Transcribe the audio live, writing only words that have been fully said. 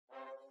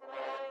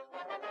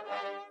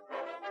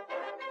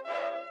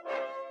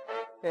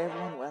Hey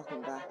everyone,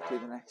 welcome back to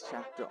the next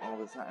chapter of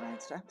the 39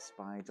 Steps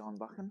by John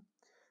Buchan.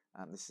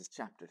 This is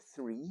chapter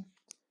 3.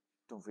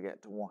 Don't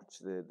forget to watch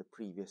the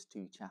previous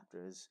two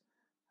chapters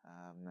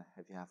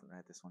if you haven't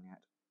read this one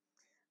yet,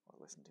 or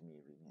listen to me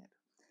reading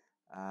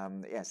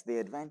it. Yes, The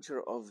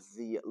Adventure of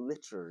the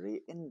Literary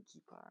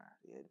Innkeeper.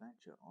 The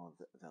Adventure of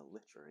the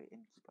Literary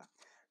Innkeeper.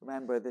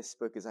 Remember, this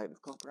book is out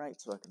of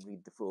copyright, so I can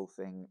read the full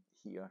thing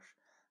here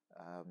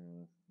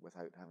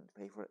without having to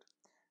pay for it.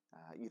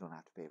 You don't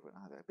have to pay for it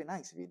either. It'd be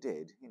nice if you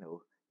did. You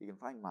know, you can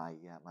find my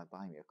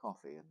Buy Me a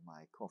Coffee and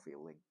my coffee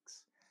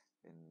links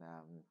in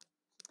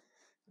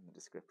the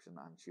description,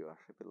 I'm sure.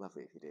 It'd be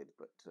lovely if you did,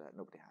 but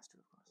nobody has to,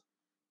 of course.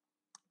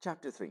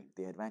 Chapter 3,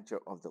 The Adventure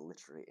of the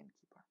Literary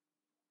Innkeeper.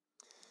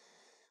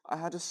 I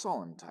had a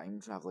solemn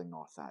time travelling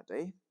north that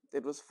day.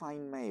 It was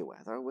fine May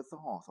weather, with the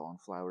hawthorn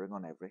flowering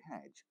on every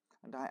hedge,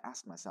 and I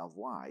asked myself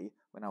why,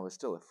 when I was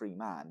still a free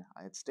man,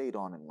 I had stayed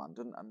on in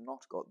London and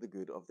not got the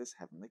good of this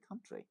heavenly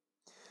country.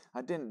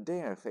 I didn't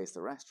dare face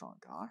the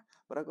restaurant car,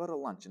 but I got a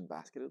luncheon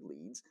basket at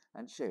Leeds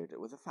and shared it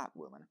with a fat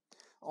woman.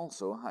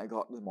 Also, I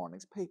got the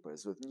morning's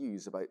papers with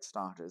news about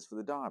starters for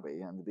the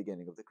Derby and the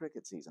beginning of the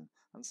cricket season,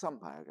 and some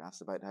paragraphs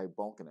about how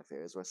Balkan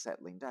affairs were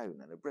settling down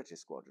and a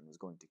British squadron was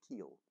going to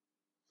Kiel.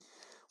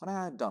 When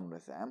I had done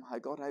with them, I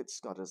got out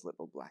Scudder's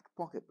little black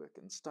pocketbook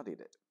and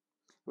studied it.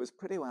 It was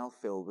pretty well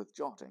filled with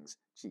jottings,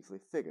 chiefly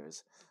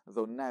figures,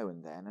 though now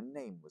and then a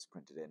name was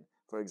printed in.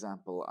 For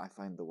example, I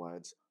found the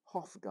words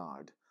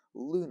Hofgaard,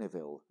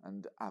 Luneville,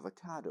 and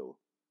avocado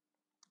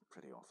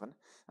pretty often,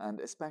 and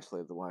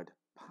especially the word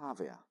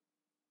Pavia.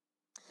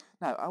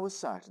 Now, I was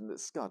certain that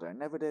Scudder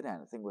never did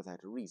anything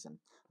without a reason,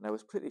 and I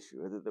was pretty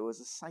sure that there was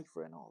a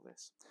cipher in all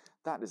this.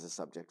 That is a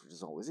subject which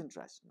has always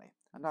interested me,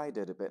 and I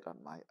did a bit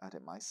at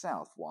it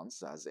myself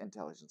once as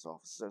intelligence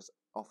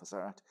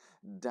officer at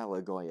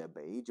Delagoya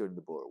Bay during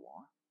the Boer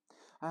War.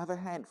 I have a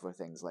head for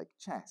things like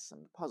chess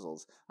and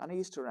puzzles, and I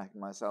used to reckon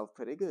myself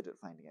pretty good at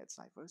finding out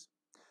ciphers.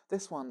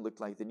 This one looked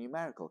like the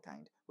numerical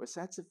kind, where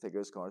sets of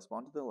figures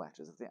correspond to the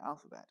letters of the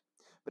alphabet,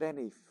 but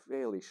any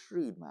fairly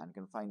shrewd man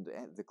can find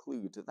the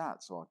clue to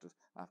that sort of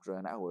after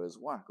an hour's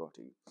work or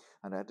two,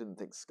 and I didn't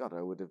think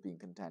Scudder would have been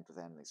content with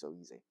anything so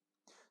easy.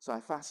 So I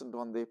fastened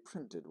on the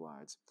printed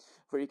words,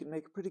 for you can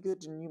make a pretty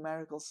good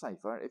numerical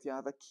cipher if you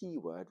have a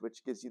keyword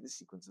which gives you the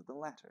sequence of the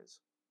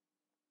letters.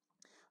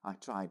 I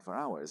tried for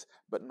hours,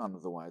 but none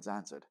of the words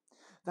answered.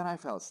 Then I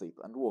fell asleep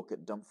and woke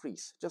at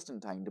Dumfries, just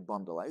in time to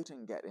bundle out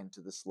and get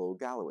into the slow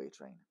Galloway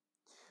train.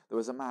 There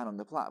was a man on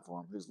the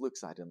platform whose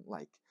looks I didn't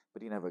like,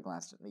 but he never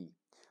glanced at me,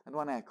 and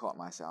when I caught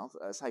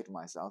sight of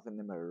myself in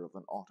the mirror of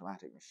an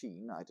automatic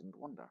machine, I didn't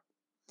wonder.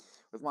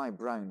 With my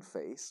brown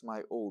face,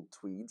 my old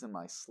tweeds, and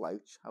my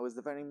slouch, I was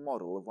the very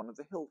model of one of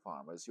the hill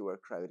farmers who were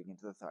crowding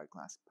into the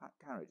third-class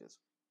carriages.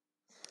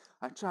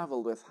 I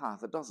travelled with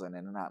half a dozen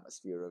in an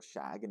atmosphere of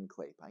shag and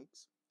clay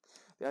pipes.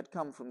 They had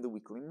come from the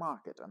weekly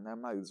market, and their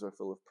mouths were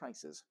full of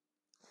prices.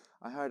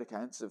 I heard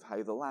accounts of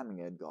how the lambing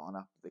had gone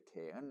up the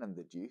Cairn and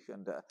the Duch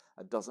and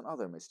a dozen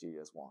other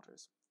mysterious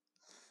waters.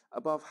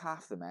 Above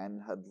half the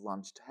men had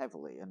lunched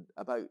heavily, and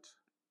above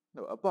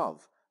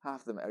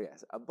half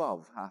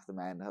the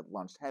men had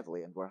lunched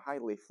heavily and were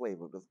highly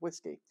flavoured with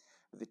whisky,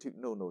 but they took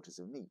no notice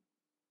of me.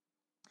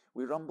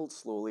 We rumbled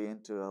slowly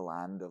into a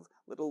land of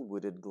little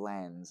wooded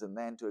glens, and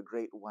then to a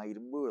great wide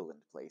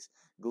moorland place,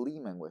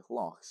 gleaming with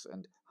lochs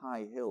and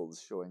high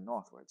hills showing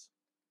northwards.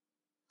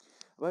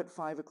 About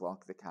 5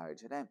 o'clock the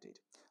carriage had emptied,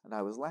 and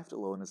I was left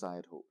alone as I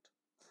had hoped.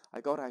 I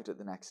got out at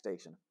the next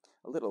station,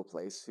 a little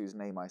place whose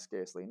name I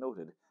scarcely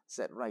noted,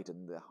 set right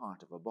in the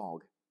heart of a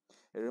bog.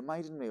 It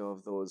reminded me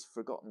of those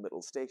forgotten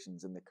little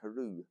stations in the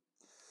Karoo.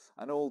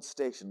 An old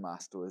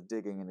station-master was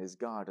digging in his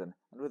garden,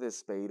 and with his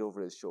spade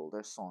over his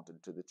shoulder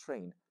sauntered to the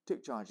train,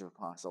 took charge of a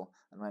parcel,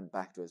 and went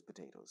back to his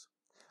potatoes.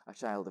 A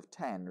child of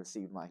 10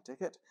 received my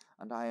ticket,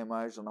 and I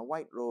emerged on a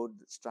white road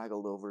that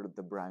straggled over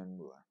the brown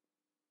moor.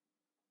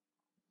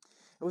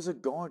 It was a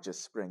gorgeous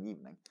spring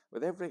evening,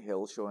 with every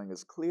hill showing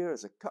as clear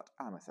as a cut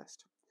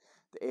amethyst.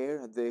 The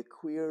air had the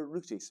queer,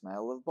 rooty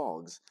smell of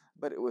bogs,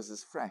 but it was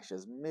as fresh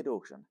as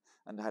mid-ocean,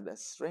 and had a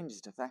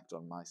strangest effect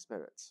on my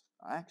spirits.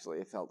 I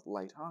actually felt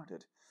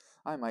light-hearted.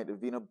 I might have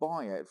been a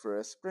boy out for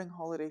a spring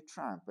holiday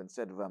tramp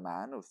instead of a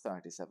man of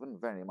 37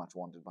 very much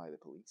wanted by the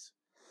police.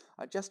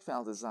 I just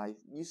felt as I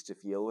used to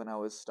feel when I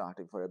was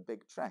starting for a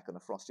big trek on a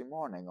frosty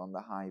morning on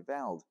the High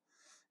Veld.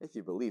 If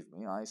you believe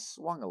me, I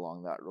swung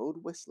along that road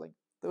whistling.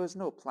 There was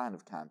no plan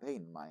of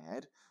campaign in my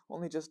head,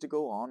 only just to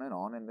go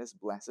on in this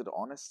blessed,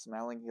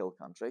 honest-smelling hill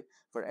country,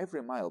 for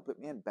every mile put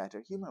me in better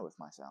humour with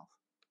myself.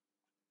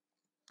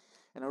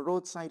 In a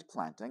roadside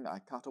planting, I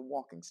cut a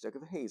walking stick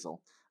of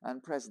hazel,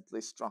 and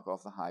presently struck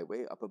off the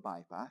highway up a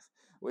bypath,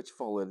 which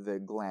followed the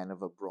glen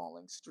of a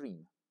brawling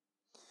stream.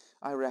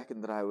 I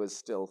reckoned that I was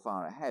still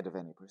far ahead of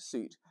any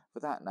pursuit, for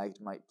that night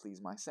might please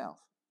myself.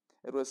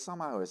 It was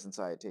some hours since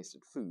I had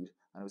tasted food,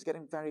 and I was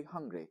getting very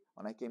hungry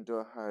when I came to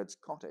a herd's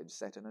cottage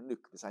set in a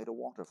nook beside a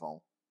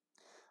waterfall.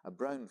 A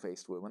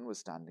brown-faced woman was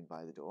standing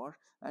by the door,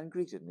 and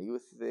greeted me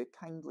with the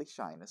kindly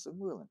shyness of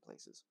moorland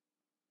places.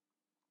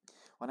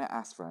 When I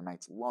asked for a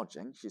night's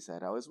lodging, she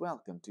said I was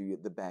welcome to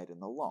the bed in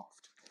the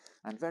loft,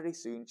 and very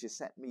soon she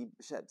set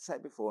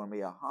before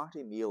me a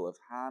hearty meal of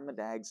ham and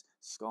eggs,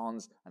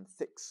 scones, and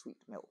thick sweet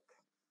milk.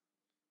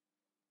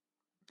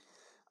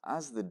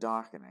 At the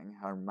darkening,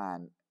 her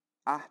man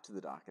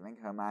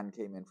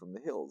came in from the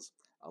hills,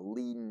 a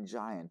lean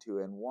giant who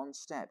in one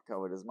step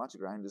covered as much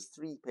ground as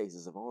 3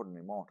 paces of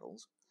ordinary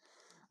mortals.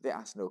 They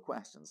asked no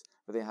questions,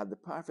 for they had the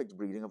perfect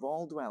breeding of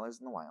all dwellers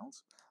in the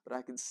wilds, but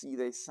I could see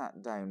they set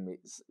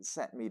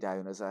me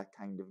down as a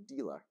kind of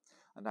dealer,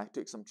 and I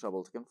took some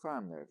trouble to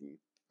confirm their view.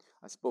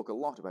 I spoke a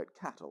lot about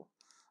cattle,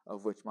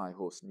 of which my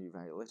host knew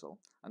very little,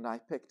 and I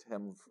picked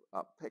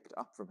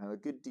up from him a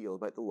good deal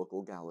about the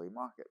local Galway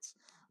markets,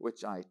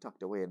 which I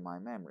tucked away in my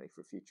memory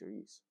for future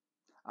use.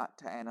 At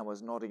 10 I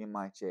was nodding in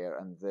my chair,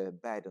 and the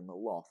bed in the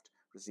loft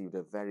received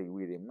a very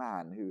weary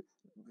man who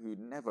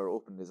never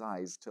opened his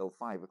eyes till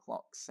 5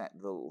 o'clock set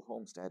the little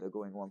homestead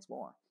a-going once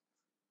more.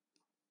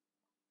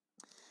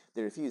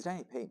 They refused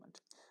any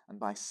payment, and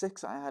by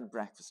 6 I had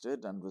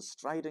breakfasted and was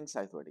striding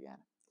southward again.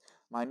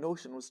 My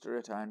notion was to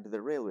return to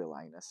the railway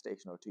line a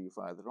station or 2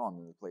 farther on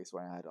than the place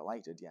where I had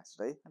alighted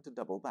yesterday, and to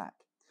double back.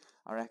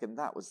 I reckoned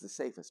that was the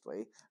safest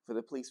way, for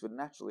the police would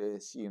naturally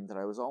assume that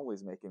I was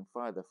always making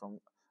farther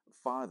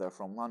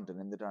from London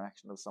in the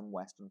direction of some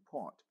western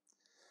port.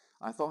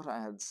 I thought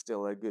I had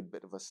still a good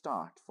bit of a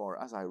start,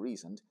 for, as I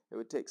reasoned, it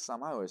would take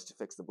some hours to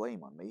fix the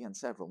blame on me, and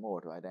several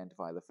more to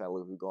identify the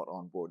fellow who got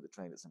on board the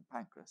train at St.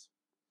 Pancras.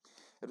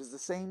 It was the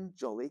same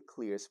jolly,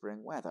 clear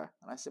spring weather,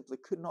 and I simply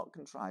could not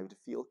contrive to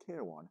feel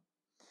careworn.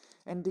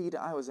 Indeed,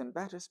 I was in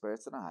better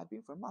spirits than I had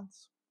been for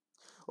months.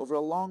 Over a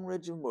long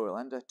ridge of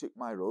moorland I took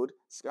my road,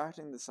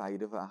 skirting the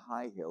side of a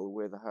high hill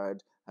where the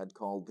herd had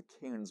called the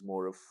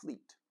Cairnsmore of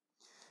Fleet.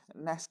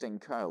 Nesting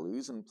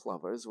curlews and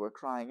plovers were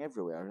crying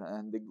everywhere,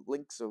 and the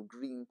links of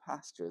green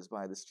pastures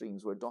by the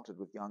streams were dotted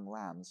with young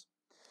lambs.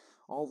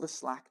 All the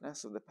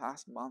slackness of the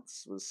past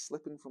months was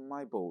slipping from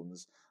my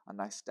bones,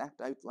 and I stepped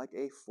out like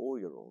a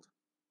 4-year-old.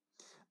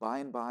 By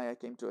and by I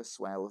came to a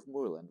swell of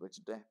moorland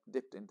which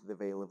dipped into the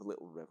vale of a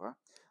little river,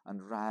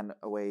 and ran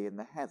away in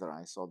the heather.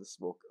 I saw the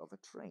smoke of a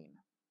train.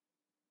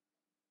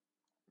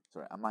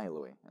 Sorry, a mile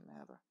away in the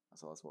heather I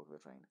saw the smoke of a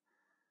train.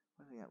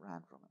 Where did I get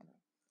ran from, anyway?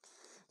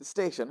 The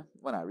station,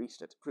 when I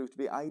reached it, proved to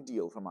be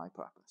ideal for my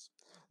purpose.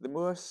 The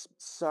moor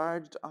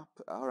surged up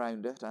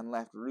around it and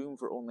left room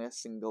for only a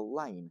single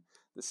line,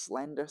 the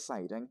slender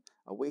siding,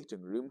 a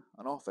waiting room,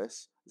 an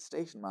office, the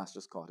station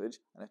master's cottage,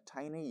 and a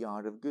tiny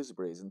yard of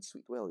gooseberries and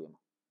sweet William.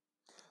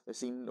 There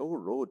seemed no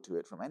road to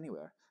it from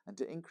anywhere, and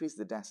to increase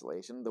the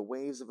desolation, the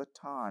waves of a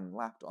tarn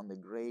lapped on the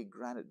grey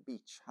granite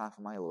beach half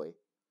a mile away.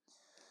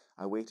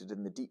 I waited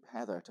in the deep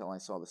heather till I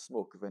saw the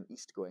smoke of an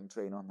east-going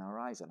train on the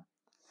horizon.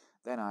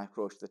 Then I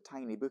approached the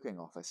tiny booking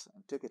office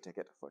and took a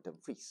ticket for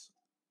Dumfries.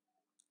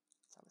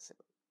 Let's have a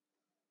sip.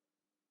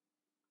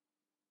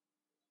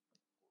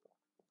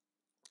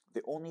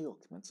 The only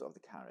occupants of the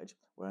carriage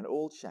were an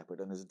old shepherd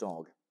and his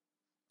dog,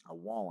 a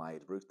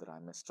wall-eyed brute that I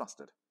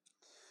mistrusted.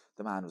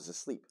 The man was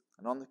asleep,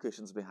 and on the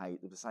cushions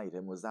beside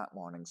him was that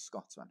morning's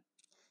Scotsman.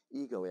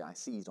 Eagerly I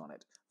seized on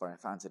it, for I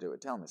fancied it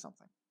would tell me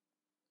something.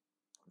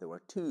 There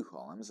were 2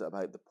 columns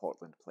about the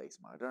Portland Place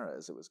murder,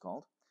 as it was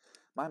called.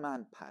 My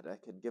man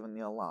Paddock had given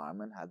the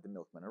alarm and had the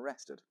milkman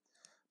arrested.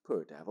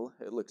 Poor devil,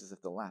 it looked as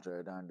if the latter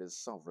had earned his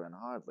sovereign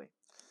hardly.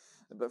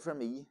 But for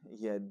me,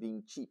 he had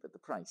been cheap at the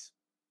price,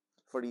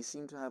 for he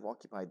seemed to have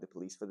occupied the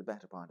police for the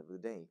better part of the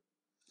day.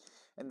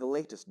 In the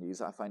latest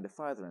news I find a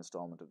further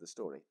instalment of the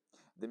story.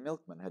 The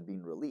milkman had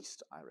been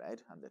released, I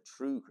read, and the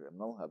true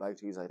criminal, about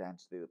whose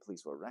identity the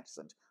police were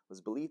reticent,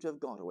 was believed to have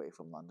got away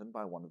from London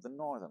by one of the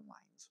northern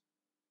lines.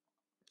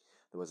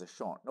 There was a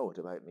short note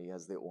about me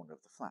as the owner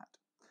of the flat.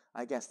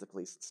 I guess the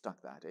police had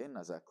stuck that in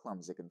as a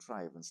clumsy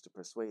contrivance to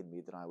persuade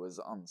me that I was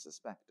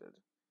unsuspected.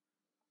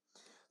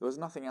 There was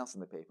nothing else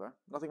in the paper,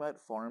 nothing about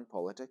foreign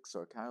politics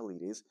or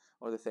Carolides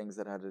or the things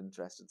that had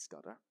interested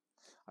Scudder.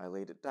 I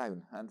laid it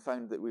down and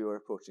found that we were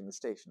approaching the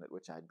station at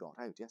which I had got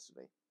out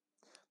yesterday.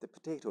 The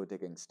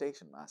potato-digging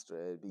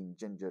station-master had been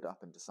gingered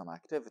up into some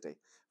activity,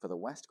 for the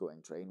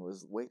west-going train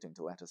was waiting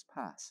to let us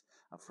pass,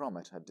 and from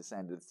it had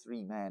descended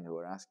 3 men who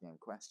were asking him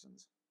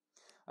questions.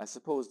 I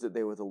supposed that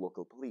they were the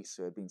local police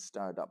who had been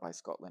stirred up by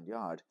Scotland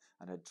Yard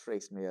and had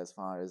traced me as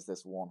far as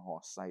this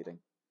one-horse siding.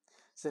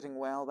 Sitting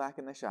well back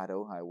in the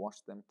shadow, I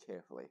watched them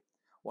carefully.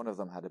 One of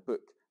them had a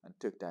book and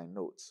took down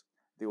notes.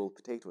 The old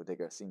potato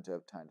digger seemed to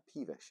have turned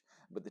peevish,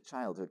 but the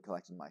child who had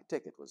collected my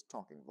ticket was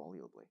talking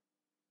volubly.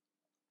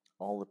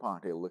 All the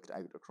party looked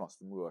out across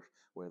the moor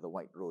where the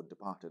white road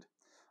departed.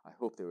 I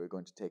hoped they were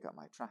going to take up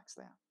my tracks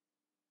there.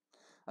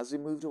 As we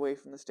moved away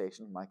from the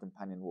station, my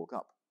companion woke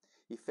up.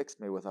 He fixed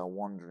me with a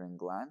wandering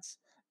glance,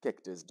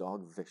 kicked his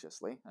dog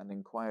viciously, and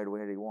inquired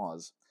where he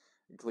was.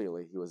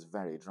 Clearly, he was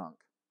very drunk.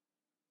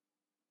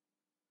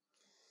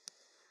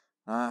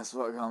 "That's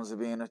what comes of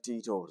being a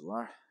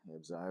teetotaler," he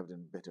observed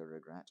in bitter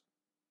regret.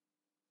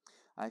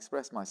 I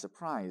expressed my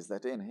surprise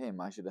that in him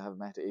I should have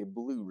met a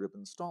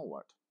blue-ribbon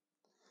stalwart.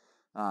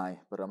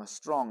 "Aye, but I'm a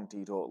strong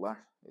teetotaler,"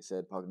 he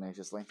said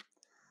pugnaciously.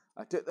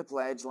 I took the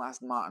pledge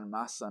last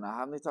Martinmas, and I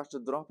haven't touched a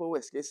drop of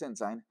whisky since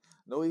then,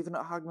 no even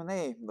at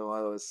Hogmanay, though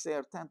I was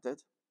sair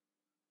tempted.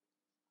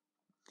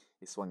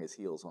 He swung his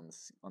heels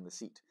on the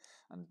seat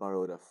and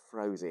burrowed a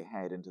frowsy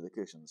head into the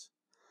cushions.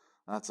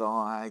 That's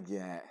all I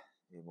get,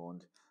 he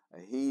moaned. A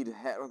heed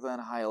hetter than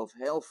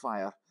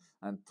hellfire,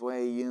 and twa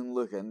yoon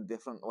looking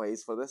different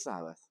ways for the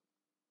Sabbath.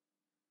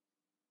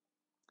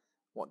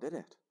 What did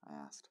it? I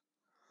asked.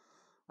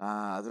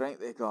 A drink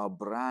they call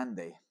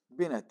brandy.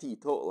 Being a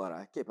teetotaler,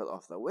 I keep it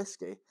off the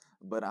whisky,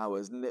 but I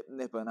was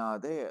nipping all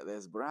day at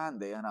this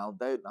brandy, and I'll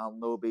doubt I'll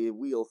no be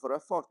weel for a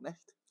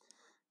fortnight.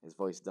 His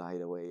voice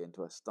died away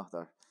into a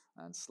stutter,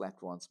 and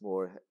sleep once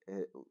more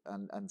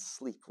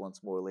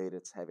laid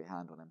its heavy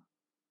hand on him.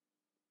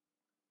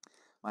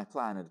 My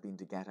plan had been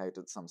to get out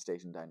at some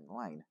station down the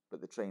line,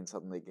 but the train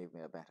suddenly gave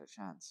me a better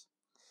chance.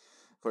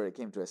 For it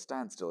came to a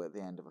standstill at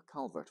the end of a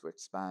culvert which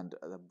spanned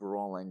the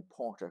brawling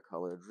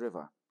porter-coloured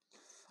river.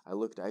 I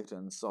looked out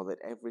and saw that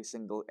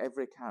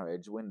every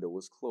carriage window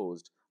was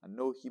closed, and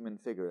no human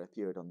figure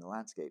appeared on the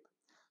landscape.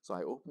 So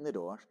I opened the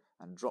door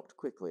and dropped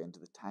quickly into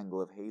the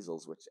tangle of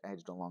hazels which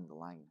edged along the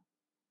line.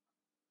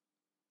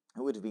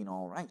 It would have been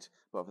all right,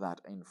 but for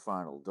that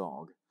infernal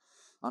dog.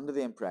 Under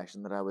the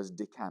impression that I was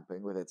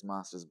decamping with its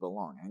master's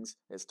belongings,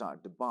 it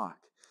started to bark,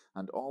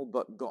 and all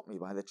but got me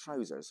by the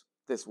trousers.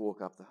 This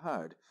woke up the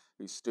herd,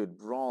 who stood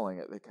brawling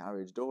at the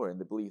carriage door in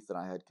the belief that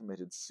I had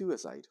committed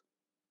suicide.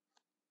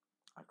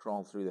 I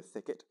crawled through the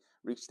thicket,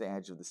 reached the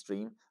edge of the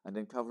stream, and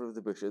in cover of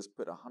the bushes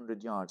put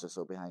 100 yards or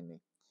so behind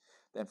me.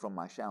 Then from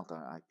my shelter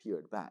I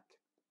peered back.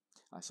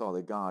 I saw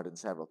the guard and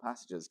several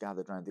passengers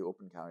gathered round the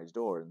open carriage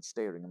door and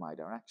staring in my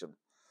direction.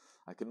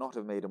 I could not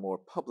have made a more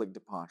public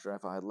departure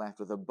if I had left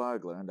with a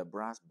burglar and a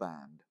brass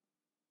band.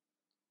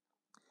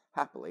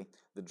 Happily,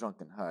 the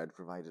drunken herd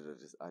provided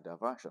a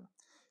diversion.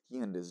 He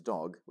and his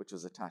dog, which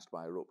was attached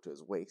by a rope to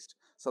his waist,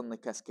 suddenly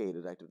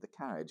cascaded out of the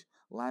carriage,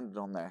 landed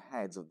on their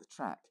heads on the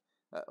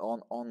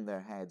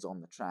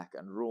track,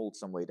 and rolled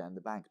some way down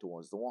the bank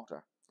towards the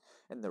water.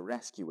 In the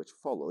rescue which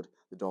followed,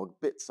 the dog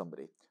bit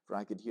somebody, for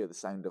I could hear the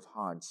sound of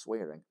hard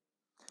swearing.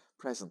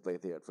 Presently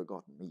they had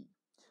forgotten me,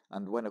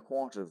 and when a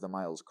quarter of the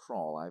mile's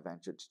crawl I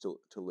ventured to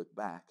look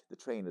back, the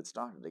train had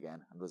started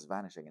again and was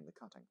vanishing in the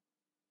cutting.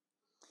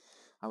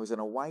 I was in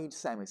a wide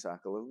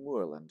semicircle of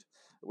moorland,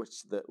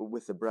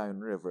 with the Brown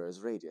River as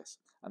radius,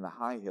 and the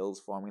high hills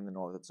forming the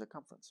northern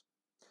circumference.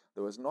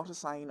 There was not a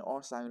sign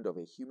or sound of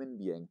a human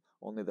being,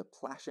 only the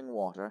plashing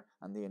water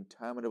and the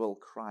interminable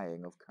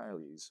crying of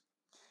curlews.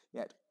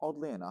 Yet,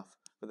 oddly enough,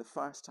 for the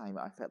first time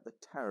I felt the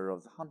terror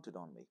of the hunted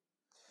on me.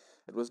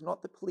 It was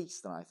not the police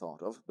that I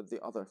thought of, but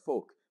the other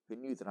folk, who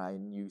knew that I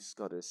knew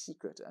Scudder's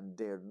secret and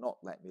dared not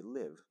let me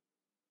live.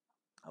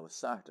 I was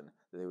certain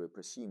that they would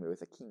pursue me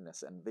with a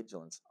keenness and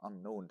vigilance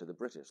unknown to the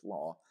British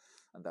law,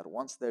 and that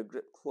once their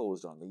grip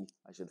closed on me,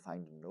 I should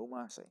find no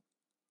mercy.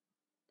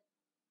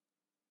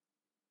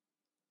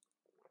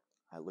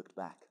 I looked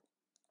back,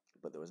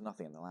 but there was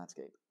nothing in the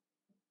landscape.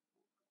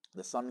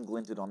 The sun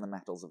glinted on the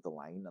metals of the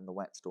line and the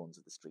wet stones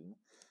of the stream,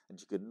 and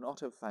you could not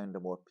have found a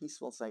more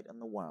peaceful sight in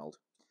the world.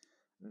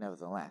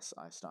 Nevertheless,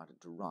 I started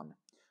to run.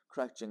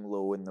 Crouching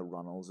low in the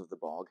runnels of the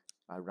bog,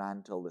 I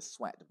ran till the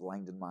sweat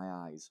blinded my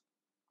eyes.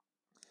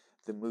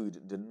 The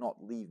mood did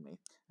not leave me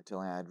until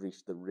I had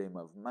reached the rim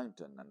of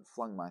mountain and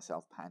flung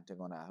myself panting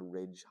on a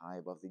ridge high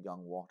above the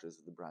young waters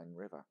of the Brown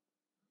River.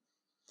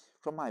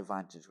 From my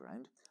vantage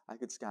ground, I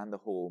could scan the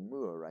whole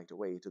moor right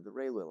away to the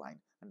railway line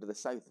and to the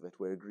south of it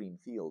where green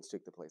fields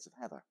took the place of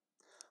heather.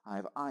 I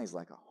have eyes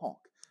like a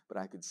hawk, but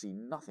I could see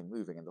nothing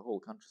moving in the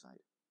whole countryside.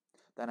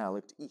 Then I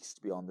looked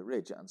east beyond the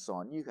ridge and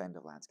saw a new kind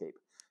of landscape,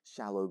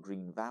 shallow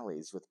green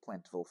valleys with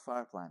plentiful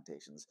fir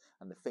plantations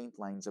and the faint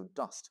lines of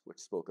dust which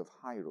spoke of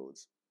high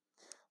roads.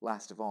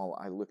 Last of all,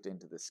 I looked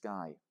into the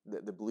sky,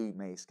 the blue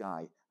May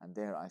sky, and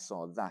there I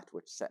saw that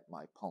which set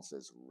my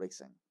pulses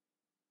racing.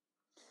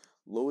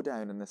 Low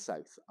down in the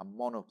south, a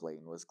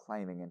monoplane was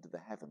climbing into the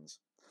heavens.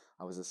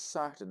 I was as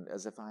certain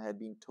as if I had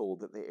been told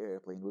that the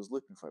airplane was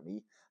looking for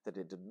me, that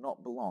it did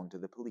not belong to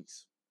the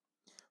police.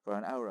 For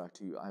an hour or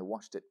two I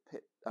watched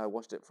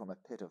it from a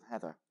pit of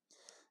heather.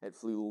 It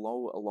flew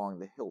low along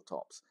the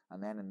hilltops,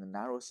 and then in the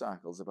narrow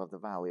circles above the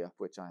valley up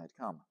which I had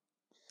come.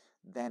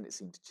 Then it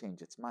seemed to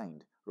change its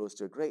mind, rose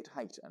to a great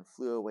height, and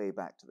flew away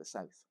back to the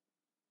south.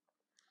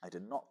 I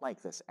did not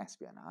like this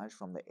espionage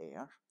from the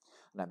air,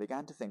 and I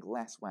began to think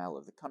less well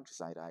of the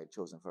countryside I had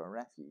chosen for a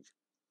refuge.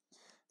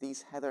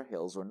 These heather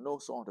hills were no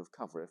sort of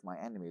cover if my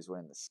enemies were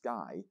in the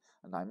sky,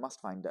 and I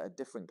must find a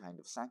different kind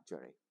of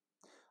sanctuary.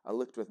 I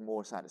looked with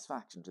more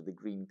satisfaction to the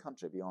green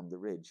country beyond the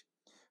ridge,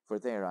 for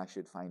there I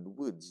should find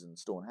woods and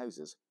stone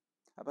houses.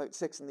 About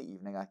 6 in the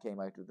evening I came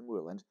out of the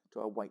moorland to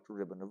a white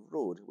ribbon of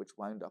road which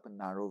wound up a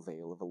narrow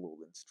vale of a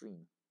lowland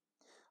stream.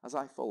 As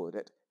I followed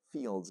it,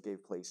 fields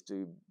gave place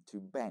to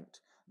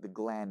bent, the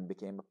glen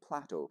became a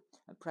plateau,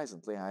 and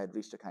presently I had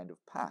reached a kind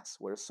of pass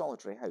where a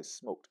solitary house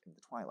smoked in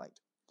the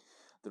twilight.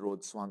 The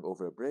road swung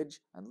over a bridge,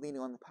 and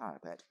leaning on the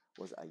parapet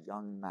was a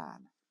young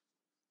man.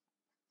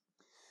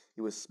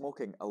 He was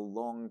smoking a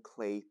long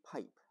clay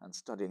pipe and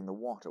studying the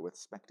water with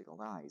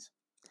spectacled eyes.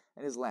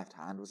 In his left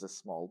hand was a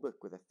small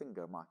book with a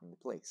finger marking the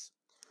place.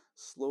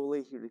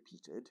 Slowly he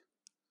repeated,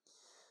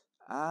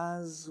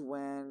 "As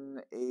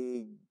when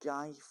a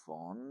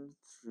Gyphon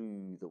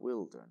through the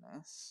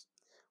wilderness,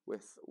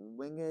 with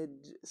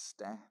winged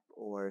step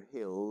o'er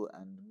hill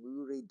and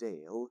moory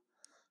dale,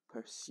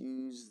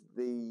 pursues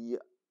the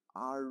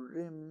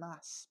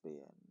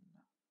Arimaspian."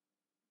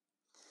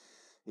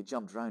 He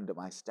jumped round at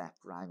my step,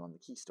 rang on the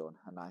keystone,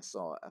 and I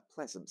saw a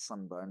pleasant,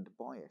 sunburned,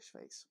 boyish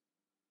face.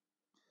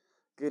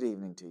 "Good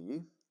evening to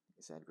you,"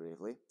 he said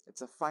gravely.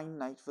 "It's a fine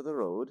night for the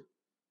road."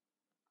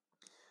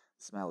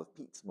 The smell of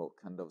peat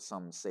smoke and of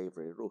some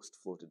savoury roast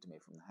floated to me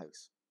from the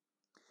house.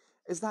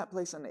 "Is that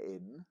place an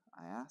inn?"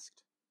 I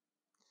asked.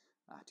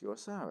 "At your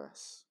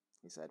service,"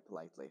 he said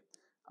politely.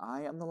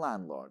 "I am the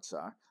landlord,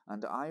 sir,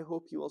 and I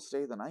hope you will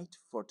stay the night,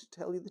 for to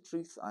tell you the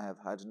truth, I have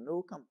had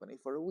no company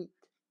for a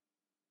week."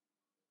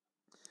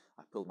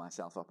 I pulled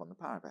myself up on the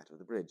parapet of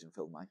the bridge and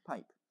filled my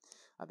pipe.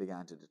 I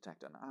began to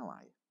detect an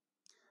ally.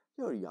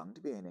 "You're young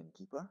to be an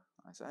innkeeper,"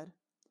 I said.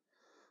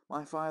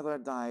 "My father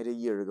died a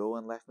year ago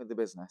and left me the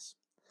business.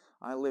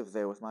 I live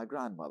there with my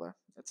grandmother.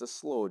 It's a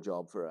slow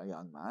job for a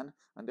young man,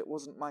 and it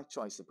wasn't my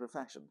choice of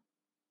profession."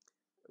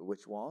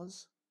 "Which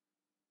was?"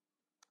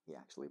 He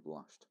actually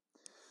blushed.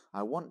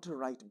 "I want to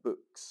write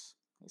books,"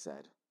 he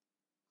said.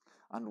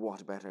 "And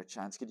what better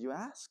chance could you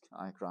ask?"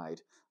 I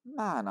cried.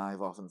 "Man,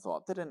 I've often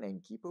thought that an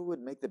innkeeper would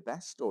make the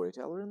best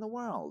storyteller in the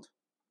world."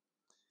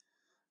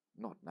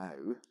 "Not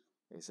now,"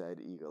 he said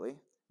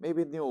eagerly.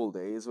 "Maybe in the old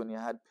days when you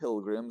had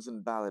pilgrims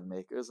and ballad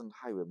makers and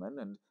highwaymen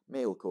and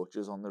mail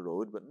coaches on the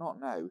road, but not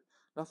now.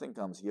 Nothing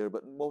comes here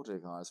but motor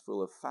cars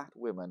full of fat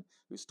women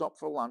who stop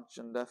for lunch,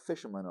 and a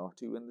fisherman or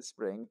two in the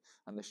spring,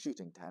 and the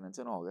shooting tenants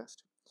in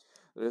August.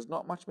 There is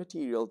not much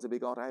material to be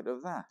got out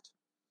of that.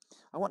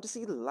 I want to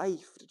see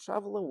life, to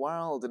travel the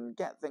world and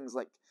get things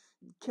like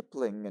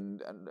Kipling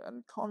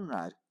and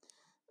Conrad.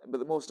 But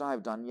the most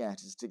I've done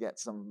yet is to get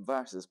some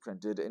verses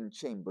printed in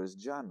Chambers'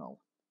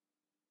 Journal."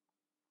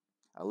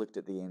 I looked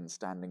at the inn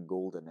standing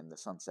golden in the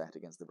sunset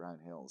against the brown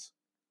hills.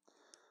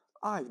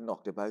 "I've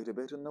knocked about a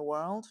bit in the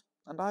world,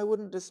 and I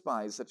wouldn't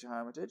despise such a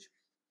hermitage.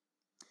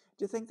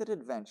 Do you think that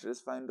adventure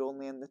is found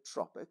only in the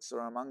tropics or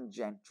among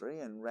gentry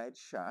in red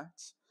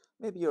shirts?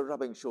 Maybe you're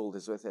rubbing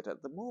shoulders with it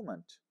at the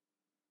moment."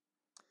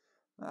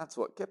 "That's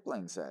what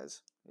Kipling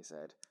says," he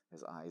said,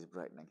 his eyes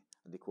brightening,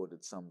 and he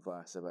quoted some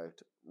verse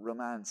about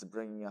romance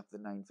bringing up the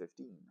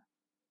 9:15.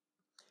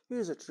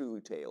 "Here's a true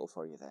tale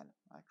for you then,"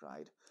 I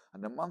cried,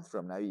 "and a month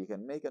from now you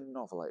can make a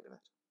novel out of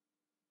it."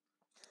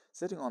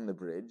 Sitting on the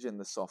bridge in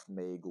the soft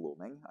May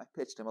gloaming, I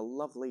pitched him a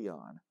lovely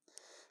yarn.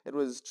 It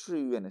was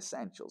true in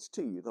essentials,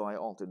 too, though I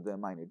altered the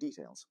minor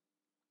details.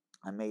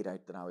 I made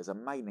out that I was a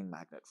mining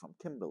magnate from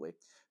Kimberley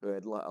who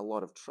had a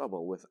lot of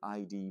trouble with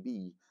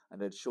IDB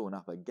and had shown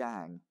up a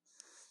gang.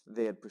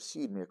 They had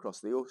pursued me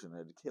across the ocean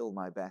and had killed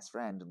my best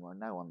friend and were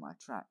now on my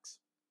tracks.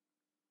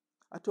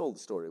 I told the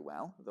story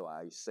well, though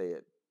I say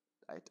it,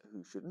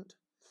 who shouldn't?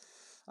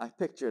 I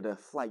pictured a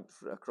flight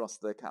across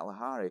the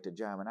Kalahari to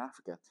German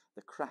Africa,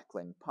 the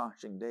crackling,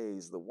 parching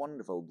days, the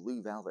wonderful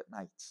blue velvet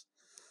nights.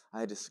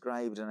 I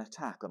described an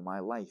attack on my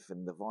life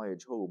in the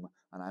voyage home,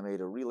 and I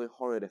made a really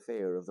horrid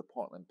affair of the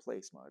Portland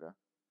Place murder.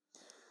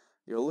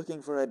 "You're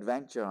looking for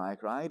adventure," I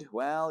cried.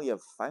 "Well,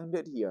 you've found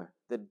it here.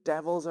 The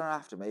devils are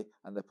after me,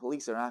 and the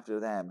police are after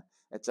them.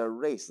 It's a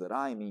race that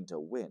I mean to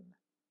win."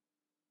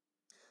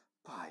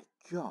 "By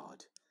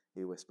God,"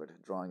 he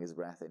whispered, drawing his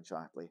breath in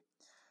sharply.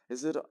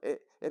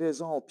 It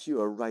is all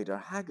pure Rider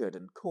Haggard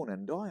and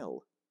Conan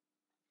Doyle."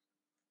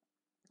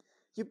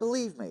 "You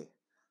believe me?"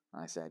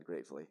 I said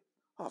gratefully.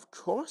 "Of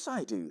course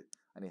I do,"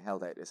 and he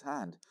held out his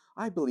hand.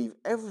 "I believe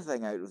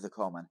everything out of the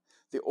common.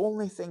 The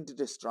only thing to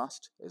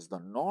distrust is the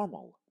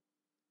normal."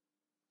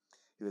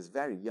 He was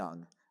very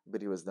young,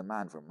 but he was the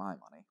man for my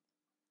money.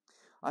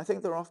 "I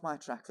think they're off my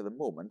track for the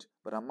moment,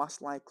 but I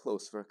must lie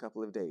close for a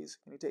couple of days.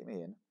 Can you take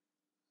me in?"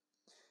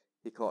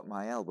 He caught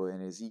my elbow in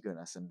his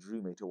eagerness and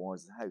drew me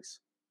towards the house.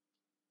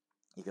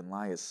 "You can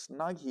lie as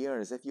snug here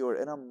as if you were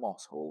in a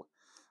moss hole.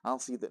 I'll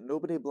see that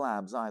nobody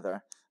blabs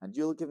either, and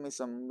you'll give me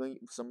some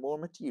more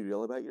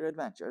material about your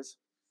adventures."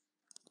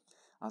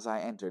 As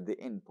I entered the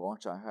inn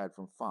porch, I heard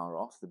from far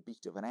off the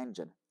beat of an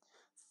engine.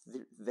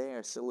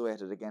 There,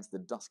 silhouetted against the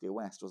dusky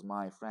west, was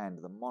my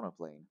friend, the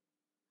monoplane.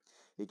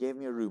 He gave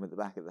me a room at the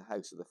back of the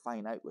house with a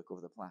fine outlook over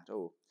the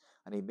plateau,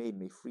 and he made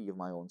me free of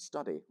my own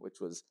study,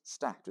 which was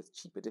stacked with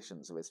cheap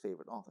editions of his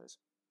favourite authors.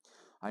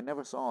 I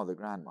never saw the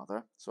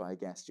grandmother, so I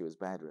guessed she was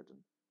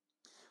bedridden.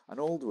 An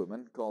old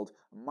woman called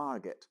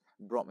Margaret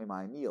brought me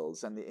my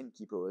meals, and the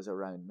innkeeper was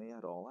around me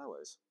at all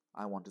hours.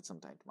 I wanted some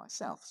time to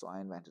myself, so I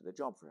invented a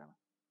job for him.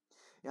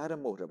 He had a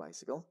motor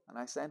bicycle, and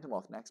I sent him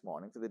off next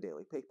morning for the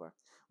daily paper,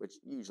 which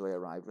usually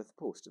arrived with the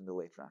post in the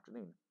later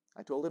afternoon.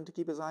 I told him to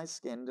keep his eyes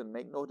skinned and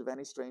make note of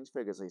any strange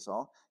figures he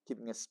saw,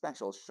 keeping a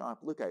special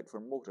sharp lookout for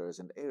motors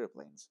and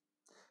aeroplanes.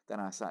 Then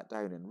I sat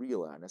down in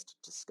real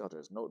earnest to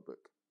Scudder's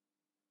notebook.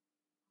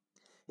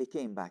 He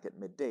came back at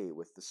midday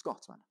with the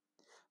Scotsman.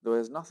 There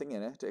was nothing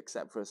in it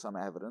except for some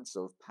evidence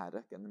of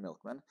Paddock and the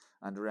milkman,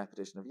 and a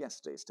repetition of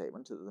yesterday's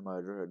statement that the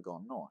murderer had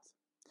gone north.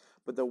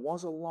 But there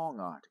was a long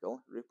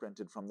article,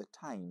 reprinted from the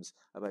Times,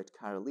 about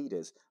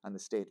Karolides and the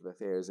state of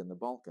affairs in the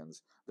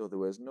Balkans, though there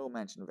was no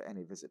mention of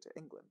any visit to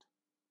England.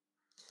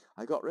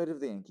 I got rid of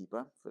the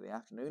innkeeper for the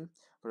afternoon,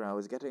 for I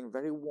was getting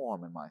very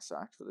warm in my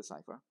search for the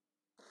cipher.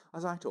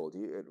 As I told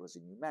you, it was a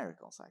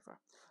numerical cipher,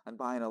 and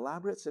by an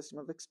elaborate system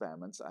of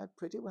experiments I had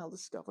pretty well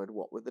discovered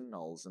what were the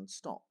nulls and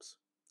stops.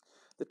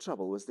 The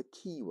trouble was the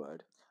key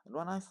word, and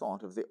when I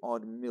thought of the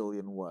odd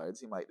million words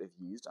he might have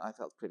used, I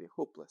felt pretty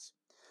hopeless.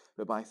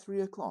 But by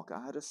 3 o'clock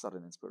I had a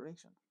sudden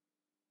inspiration.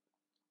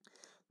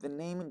 The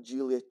name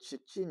Julia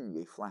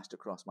Cicigni flashed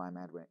across my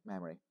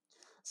memory.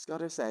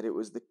 Scudder said it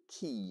was the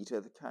key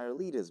to the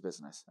Karolides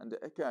business, and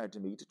it occurred to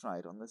me to try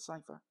it on the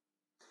cipher.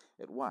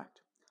 It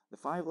worked. The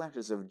 5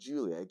 letters of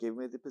Julia gave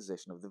me the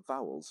position of the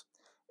vowels.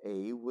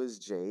 A was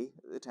J,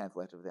 the 10th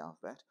letter of the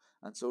alphabet,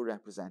 and so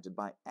represented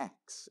by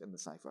X in the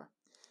cipher.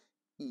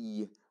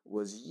 E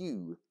was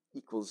U,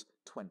 equals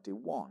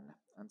 21,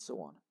 and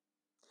so on.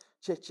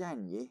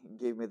 Cicigni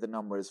gave me the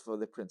numbers for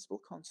the principal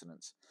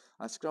consonants.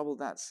 I scribbled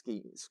that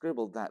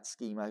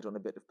scheme out on a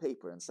bit of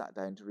paper and sat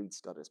down to read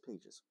Scudder's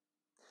pages.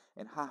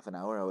 In half an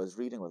hour I was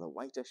reading with a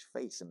whitish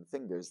face and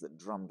fingers that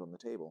drummed on the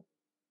table.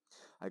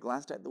 I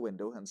glanced out the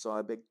window and saw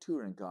a big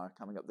touring car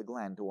coming up the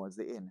glen towards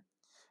the inn.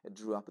 It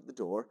drew up at the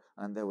door,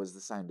 and there was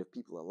the sound of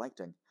people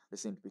alighting. There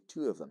seemed to be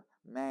 2 of them,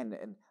 men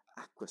in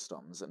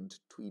aquastums and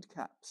tweed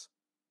caps.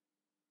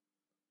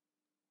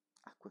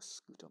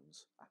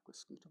 Aquascutums.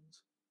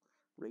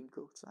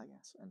 Raincoats, I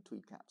guess, and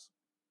tweed caps.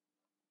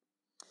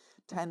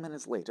 10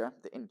 minutes later,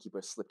 the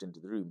innkeeper slipped into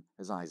the room,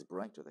 his eyes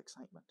bright with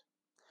excitement.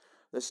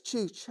 "There's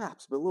 2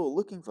 chaps below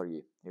looking for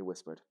you," he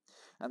whispered,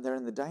 "and they're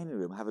in the dining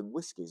room having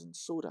whiskies and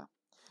soda.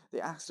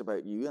 They asked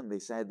about you, and they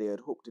said they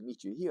had hoped to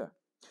meet you here.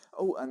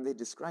 Oh, and they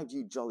described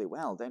you jolly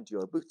well, down to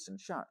your boots and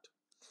shirt.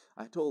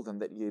 I told them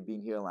that you had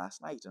been here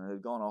last night and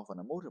had gone off on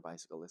a motor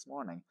bicycle this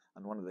morning,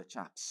 and one of the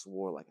chaps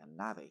swore like a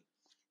navvy."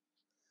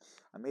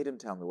 I made him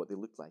tell me what they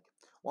looked like.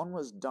 One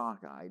was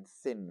dark-eyed,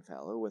 thin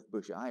fellow with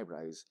bushy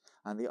eyebrows,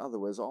 and the other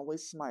was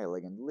always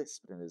smiling and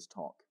lisped in his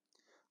talk.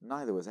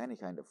 Neither was any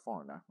kind of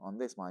foreigner. On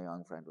this my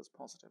young friend was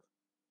positive.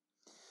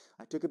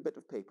 I took a bit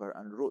of paper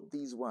and wrote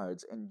these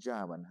words in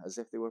German as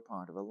if they were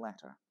part of a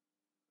letter.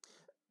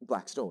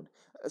 Blackstone.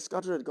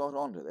 Scudder had got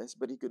on to this,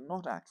 but he could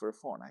not act for a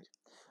fortnight.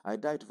 I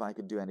doubt if I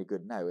could do any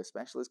good now,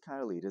 especially as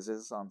Karolides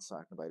is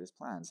uncertain about his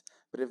plans.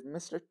 But if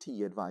Mr.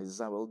 T advises,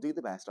 I will do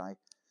the best I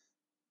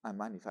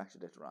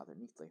manufactured it rather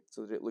neatly,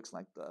 so that it looks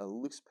like a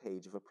loose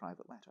page of a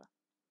private letter.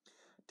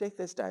 Take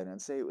this down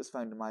and say it was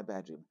found in my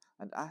bedroom,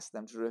 and ask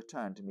them to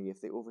return to me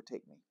if they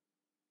overtake me.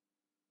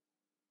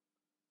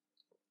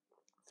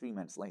 3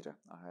 minutes later,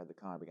 I heard the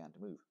car began to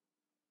move.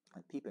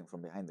 And peeping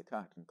from behind the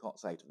curtain, caught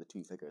sight of the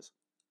 2 figures.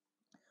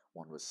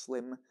 One was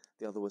slim,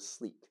 the other was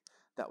sleek.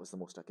 That was the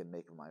most I could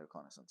make of my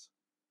reconnaissance.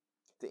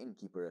 The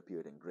innkeeper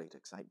appeared in great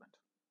excitement.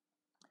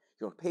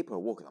 "Your paper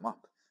woke them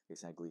up," he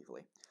said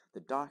gleefully. "The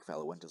dark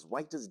fellow went as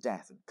white as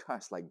death and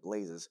cursed like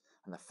blazes,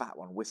 and the fat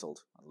one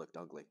whistled and looked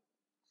ugly.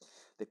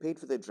 They paid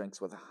for their drinks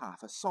with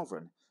half a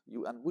sovereign,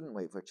 and wouldn't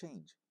wait for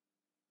change."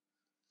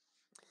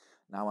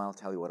 "Now I'll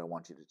tell you what I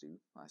want you to do,"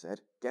 I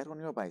said. "Get on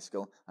your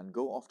bicycle and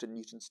go off to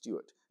Newton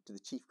Stewart, to the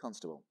chief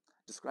constable.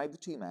 Describe the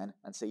 2 men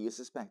and say you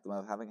suspect them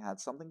of having had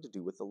something to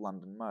do with the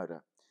London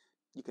murder.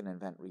 You can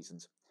invent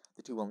reasons.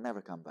 The 2 will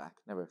never come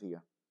back, never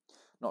fear.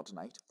 Not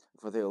tonight,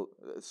 for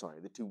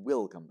the 2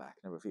 will come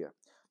back, never fear.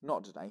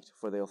 Not tonight,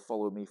 for they'll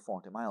follow me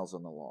 40 miles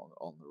on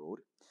the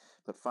road.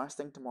 But first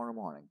thing tomorrow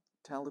morning,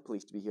 tell the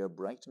police to be here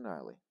bright and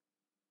early."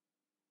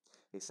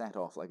 He set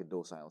off like a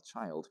docile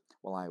child,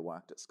 while I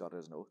worked at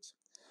Scudder's notes.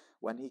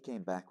 When he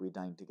came back, we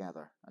dined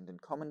together, and in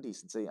common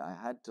decency I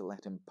had to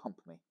let him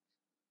pump me.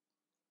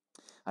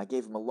 I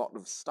gave him a lot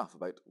of stuff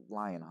about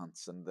lion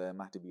hunts and the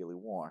Matabele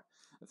War,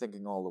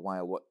 thinking all the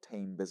while what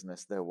tame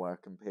business there were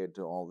compared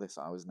to all this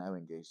I was now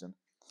engaged in.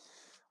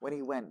 When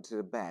he went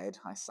to bed,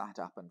 I sat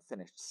up and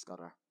finished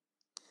Scudder.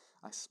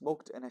 I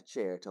smoked in a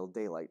chair till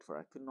daylight, for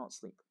I could not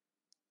sleep.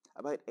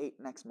 About 8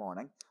 next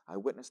morning, I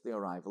witnessed the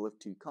arrival of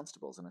 2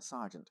 constables and a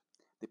sergeant.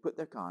 They put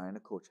their car in a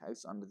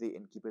coach-house under the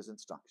innkeeper's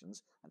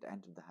instructions and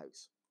entered the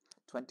house.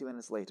 20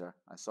 minutes later,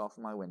 I saw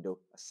from my window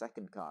a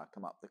second car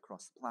come up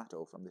across the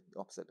plateau from the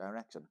opposite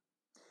direction.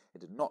 It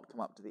did not come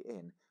up to the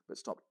inn, but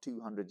stopped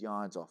 200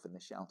 yards off in the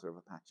shelter of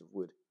a patch of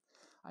wood.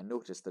 I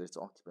noticed that its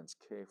occupants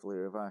carefully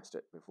reversed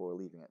it before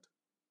leaving it.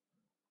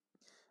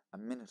 A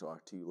minute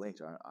or 2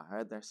 later, I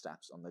heard their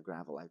steps on the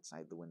gravel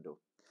outside the window.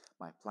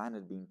 My plan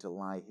had been to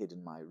lie hid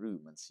in my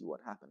room and see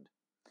what happened.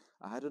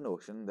 I had a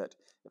notion that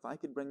if I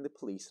could bring the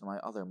police and my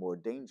other more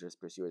dangerous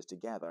pursuers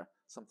together,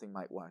 something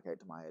might work out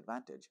to my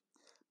advantage.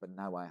 But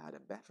now I had a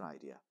better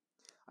idea.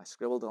 I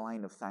scribbled a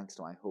line of thanks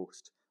to my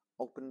host,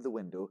 opened the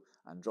window,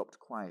 and dropped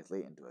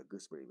quietly into a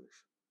gooseberry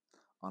bush.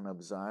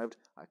 Unobserved,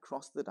 I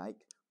crossed the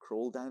dike,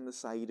 crawled down the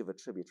side of a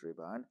tributary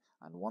burn,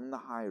 and won the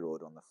high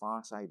road on the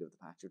far side of the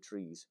patch of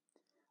trees.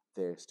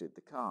 There stood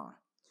the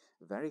car.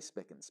 very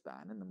spick and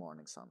span in the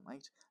morning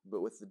sunlight,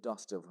 but with the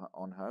dust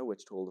on her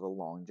which told of a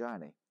long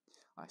journey.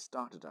 I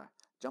started her,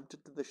 jumped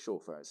into the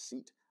chauffeur's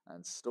seat,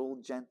 and stole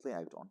gently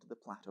out onto the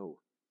plateau.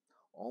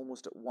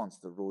 Almost at once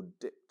the road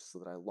dipped so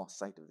that I lost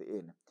sight of the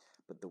inn,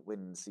 but the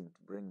wind seemed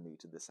to bring me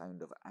to the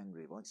sound of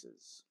angry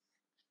voices.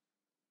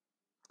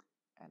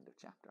 End of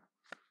chapter.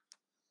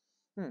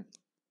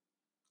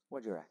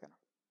 What do you reckon?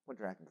 What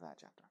do you reckon to that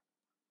chapter?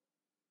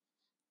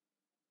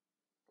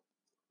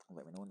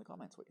 Let me know in the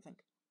comments what you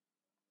think.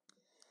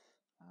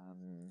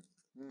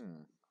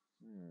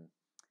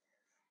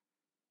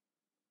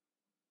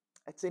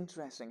 It's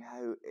interesting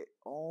how it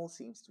all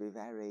seems to be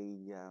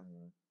very...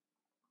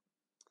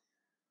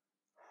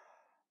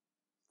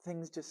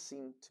 things just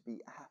seem to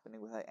be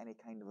happening without any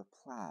kind of a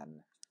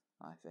plan,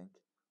 I think.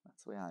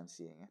 That's the way I'm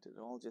seeing it. It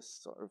all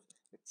just sort of,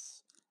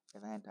 it's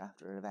event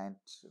after event,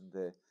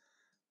 the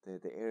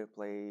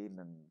airplane,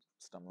 and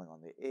stumbling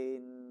on the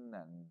inn,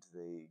 and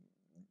the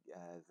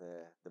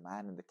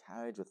man in the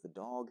carriage with the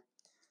dog,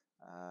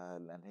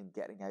 and him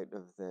getting out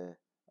of the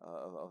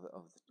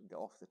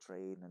off the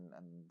train, and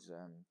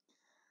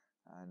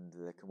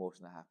the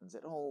commotion that happens.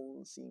 It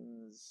all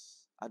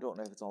seems, I don't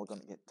know if it's all going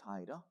to get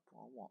tied up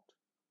or what.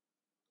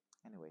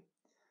 Anyway,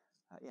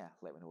 yeah,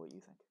 let me know what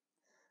you think.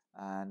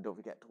 And don't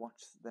forget to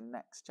watch the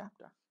next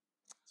chapter.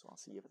 So I'll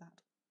see you for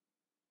that.